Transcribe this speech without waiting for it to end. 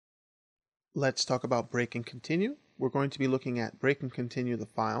Let's talk about break and continue. We're going to be looking at break and continue the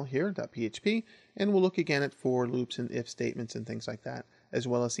file here, .php, and we'll look again at for loops and if statements and things like that, as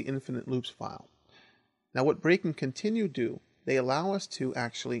well as the infinite loops file. Now what break and continue do, they allow us to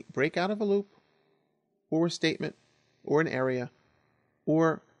actually break out of a loop, or a statement, or an area,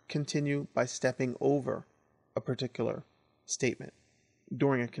 or continue by stepping over a particular statement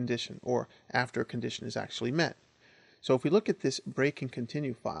during a condition, or after a condition is actually met. So if we look at this break and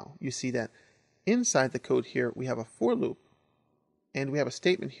continue file, you see that inside the code here we have a for loop, and we have a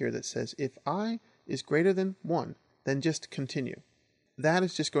statement here that says if I is greater than 1, then just continue. That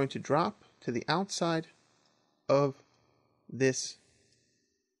is just going to drop to the outside of this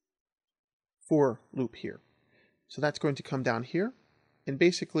for loop here. So that's going to come down here and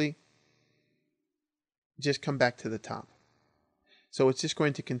basically just come back to the top. So it's just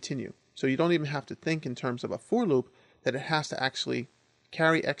going to continue. So you don't even have to think in terms of a for loop that it has to actually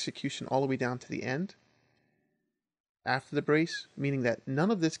carry execution all the way down to the end after the brace, meaning that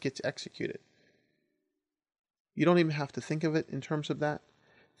none of this gets executed. You don't even have to think of it in terms of that.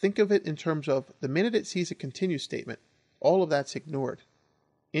 Think of it in terms of the minute it sees a continue statement, all of that's ignored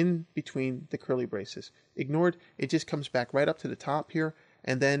in between the curly braces. Ignored, it just comes back right up to the top here,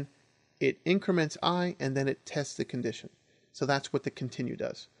 and then it increments I, and then it tests the condition. So that's what the continue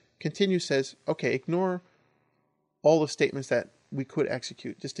does. Continue says, okay, ignore all the statements that we could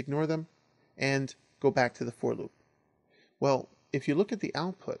execute. Just ignore them and go back to the for loop. Well, if you look at the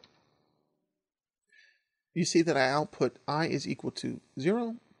output, you see that I output I is equal to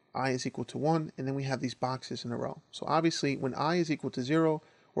 0, I is equal to 1, and then we have these boxes in a row. So obviously when I is equal to 0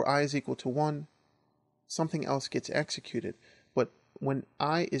 or I is equal to 1, something else gets executed. But when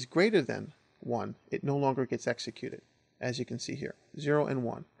I is greater than 1, it no longer gets executed, as you can see here, 0 and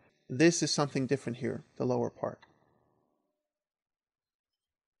 1. This is something different here, the lower part.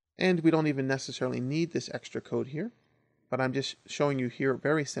 And we don't even necessarily need this extra code here, but I'm just showing you here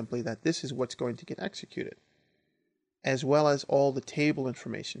very simply that this is what's going to get executed, as well as all the table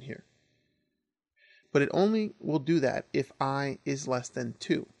information here. But it only will do that if I is less than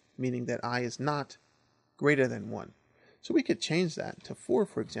 2, meaning that I is not greater than 1. So we could change that to 4,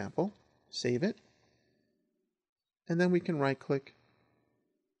 for example, save it, and then we can right-click,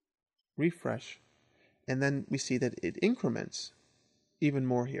 refresh, and then we see that it increments even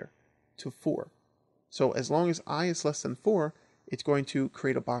more here to 4. So as long as I is less than 4, it's going to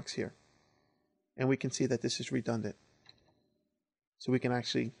create a box here. And we can see that this is redundant. So we can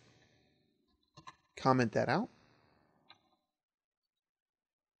actually comment that out.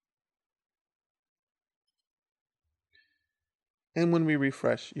 And when we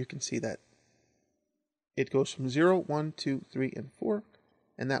refresh, you can see that it goes from 0, 1, 2, 3, and 4,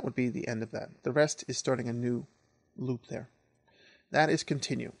 and that would be the end of that. The rest is starting a new loop there. That is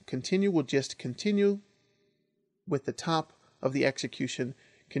continue. Continue will just continue with the top of the execution,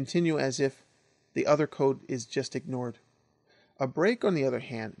 continue as if the other code is just ignored. A break, on the other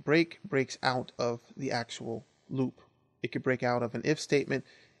hand, breaks out of the actual loop. It could break out of an if statement.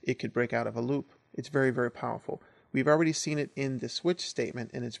 It could break out of a loop. It's very, very powerful. We've already seen it in the switch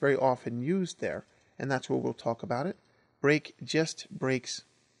statement, and it's very often used there, and that's where we'll talk about it. Break just breaks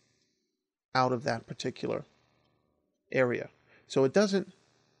out of that particular area. So it doesn't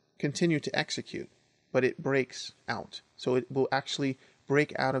continue to execute, but it breaks out. So it will actually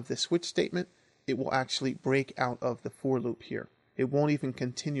break out of the switch statement. It will actually break out of the for loop here. It won't even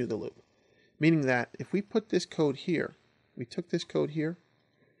continue the loop. Meaning that if we put this code here, we took this code here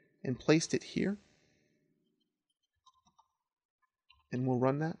and placed it here, and we'll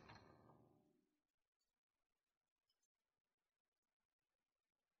run that.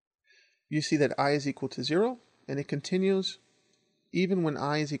 You see that I is equal to 0, and it continues even when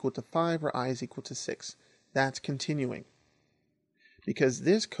I is equal to 5 or I is equal to 6. That's continuing. Because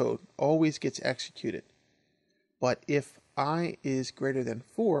this code always gets executed. But if I is greater than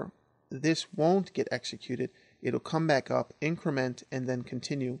 4, this won't get executed. It'll come back up, increment, and then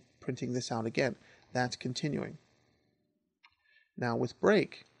continue printing this out again. That's continuing. Now with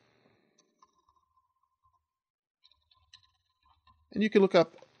break, and you can look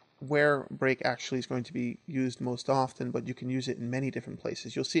up where break actually is going to be used most often, but you can use it in many different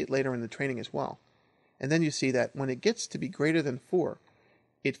places. You'll see it later in the training as well. And then you see that when it gets to be greater than 4,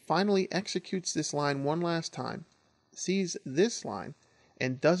 it finally executes this line one last time, sees this line,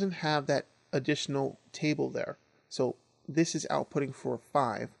 and doesn't have that additional table there. So this is outputting for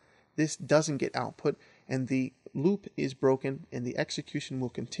 5. This doesn't get output, and the loop is broken, and the execution will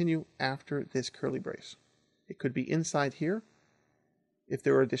continue after this curly brace. It could be inside here, if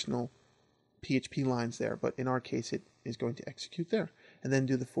there are additional PHP lines there, but in our case it is going to execute there and then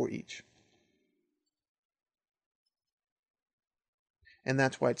do the for each. and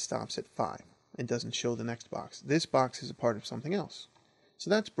that's why it stops at 5 and doesn't show the next box. This box is a part of something else. So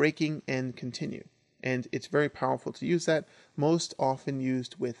that's breaking and continue, and it's very powerful to use that, most often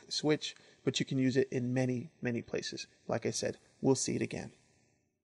used with switch, but you can use it in many, many places. Like I said, we'll see it again.